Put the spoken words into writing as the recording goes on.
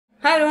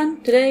Hi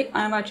everyone, today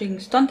I'm watching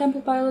Stone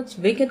Temple Pilots'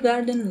 Wicked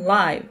Garden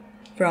live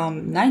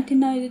from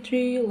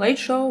 1993 Late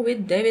Show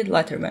with David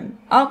Letterman.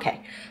 Okay,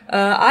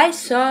 I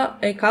saw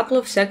a couple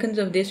of seconds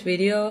of this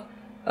video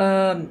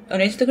on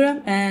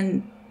Instagram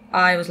and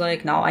I was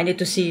like, no, I need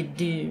to see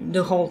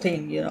the whole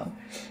thing, you know.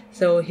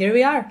 So here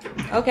we are.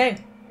 Okay.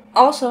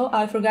 Also,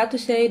 I forgot to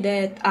say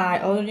that I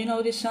already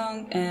know this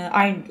song.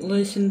 I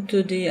listened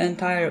to the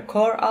entire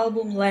core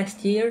album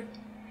last year.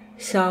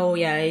 So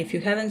yeah, if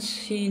you haven't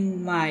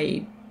seen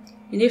my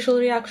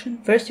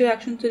first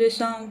reaction to this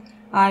song,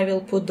 I will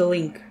put the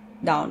link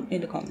down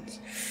in the comments.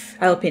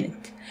 I'll pin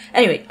it.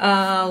 Anyway,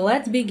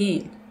 let's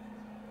begin.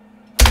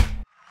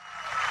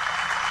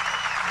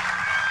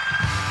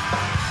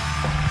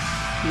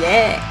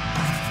 Yeah.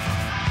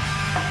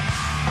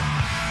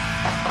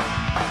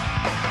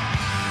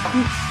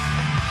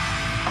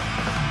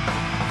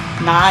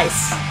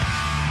 Nice.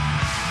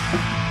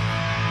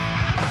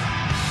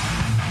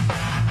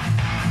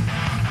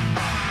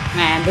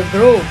 Man, the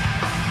groove,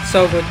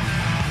 so good.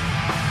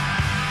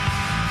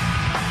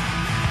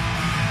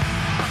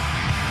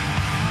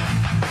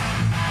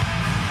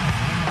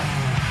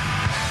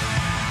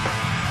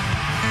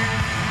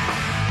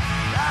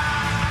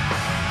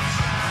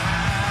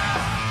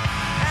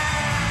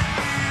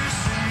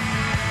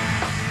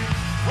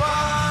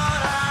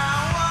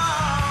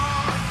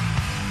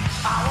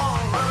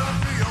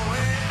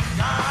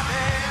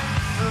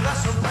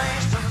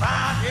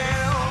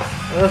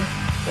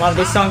 Love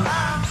this song.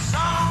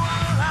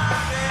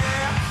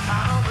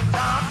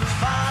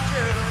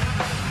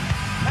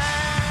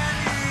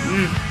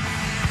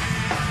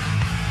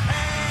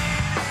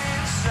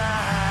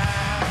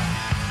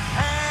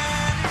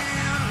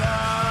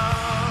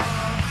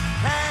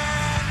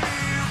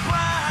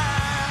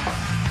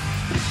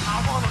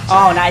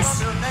 Oh,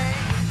 nice.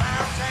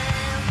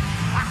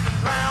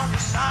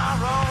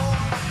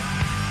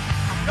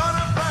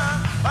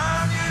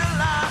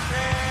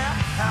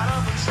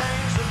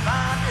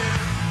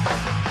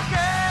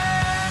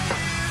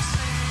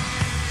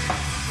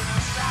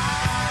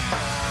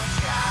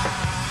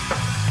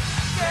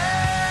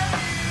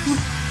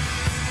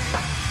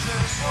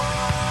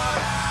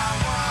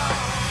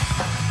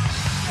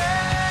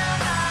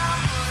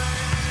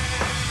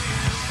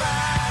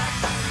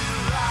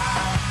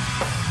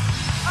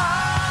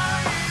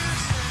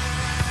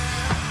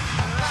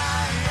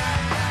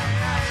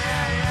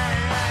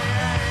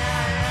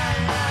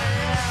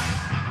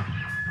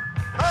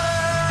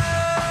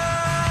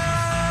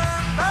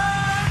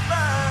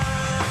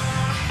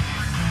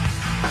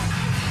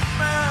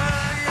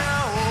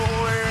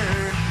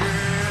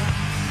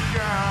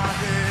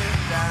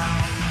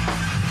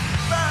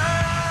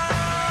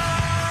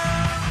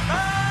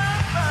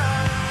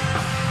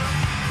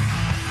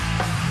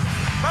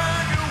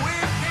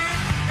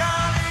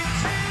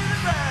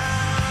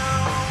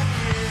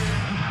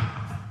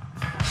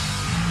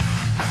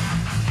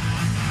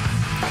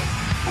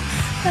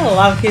 I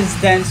love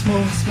his dance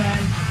moves, man.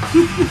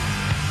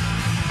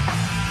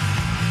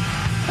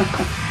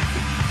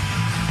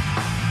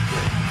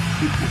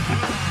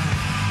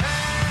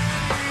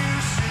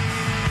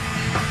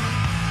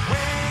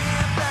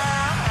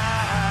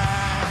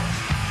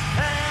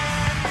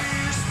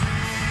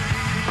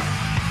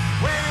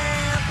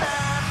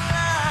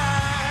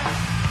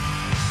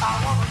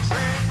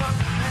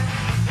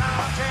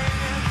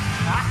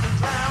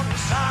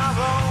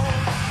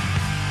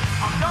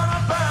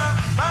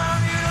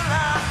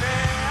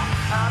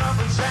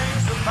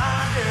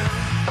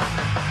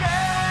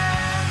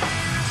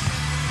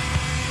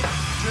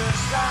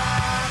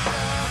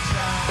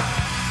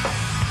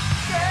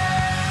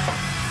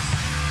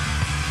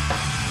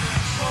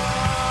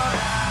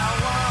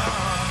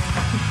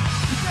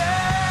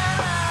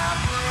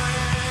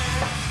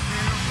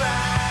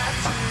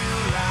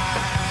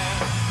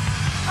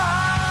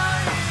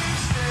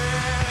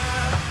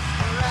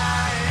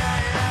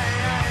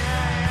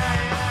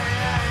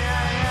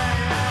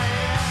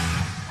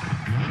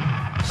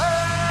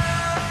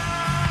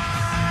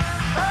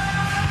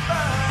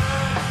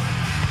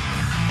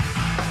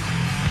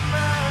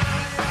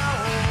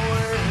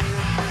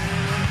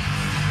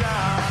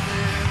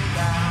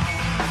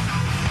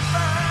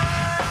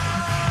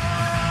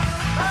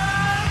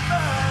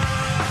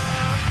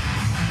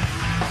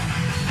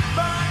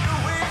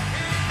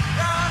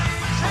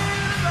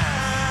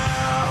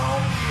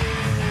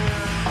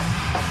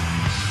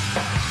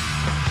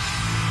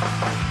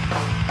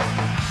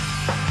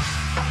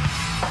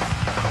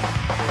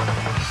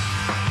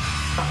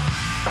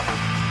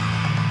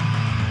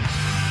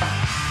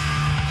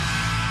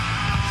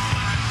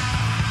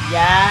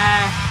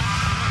 Yeah.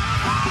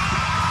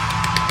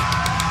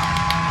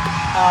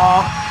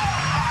 Oh.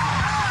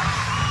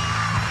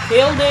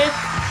 Killed it.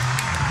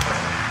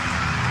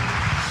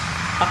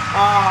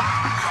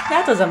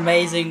 That was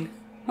amazing.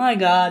 My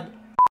god.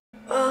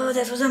 Oh,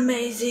 that was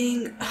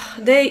amazing.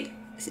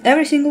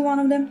 Every single one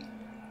of them,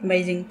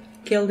 amazing.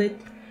 Killed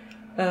it.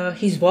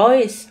 His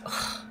voice,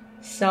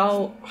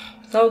 so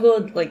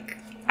good. Like,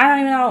 I don't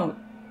even know.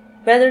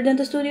 Better than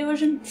the studio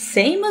version?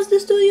 Same as the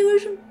studio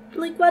version?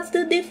 Like, what's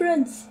the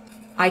difference?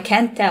 I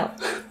can't tell.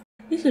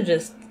 These are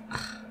just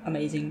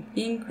amazing,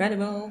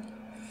 incredible.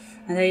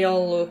 And they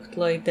all looked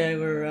like they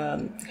were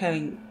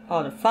having a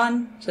lot of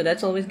fun, so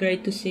that's always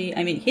great to see.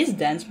 I mean, his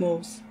dance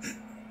moves.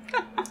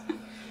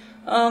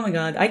 Oh my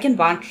god, I can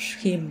watch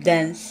him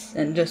dance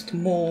and just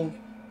move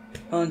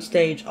on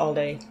stage all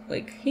day.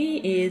 Like, he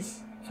is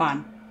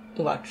fun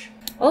to watch.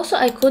 Also,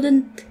 I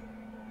couldn't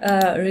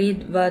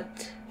read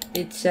what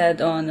it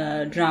said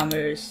on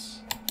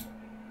drummer's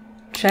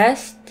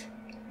chest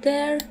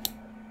there.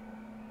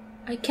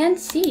 I can't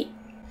see.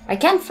 I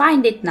can't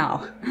find it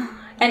now.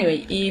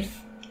 Anyway,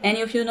 if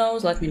any of you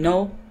knows, let me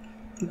know.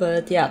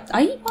 But yeah,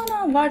 I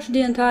wanna watch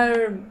the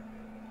entire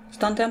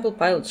Stone Temple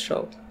Pilots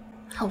show.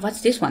 Oh,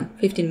 what's this one?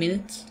 15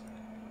 minutes?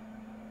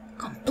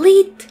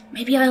 Complete?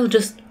 Maybe I'll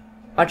just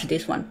watch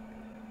this one.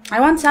 I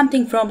want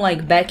something from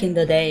like back in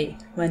the day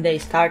when they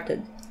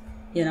started,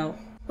 you know.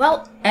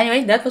 Well,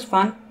 anyway, that was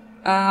fun.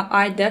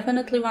 I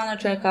definitely wanna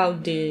check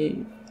out the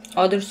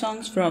other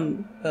songs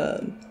from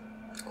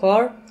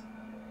Core.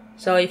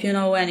 So if you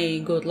know any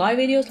good live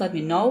videos, let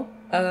me know.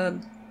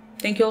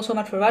 Thank you all so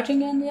much for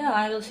watching, and yeah,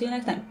 I will see you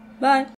next time. Bye!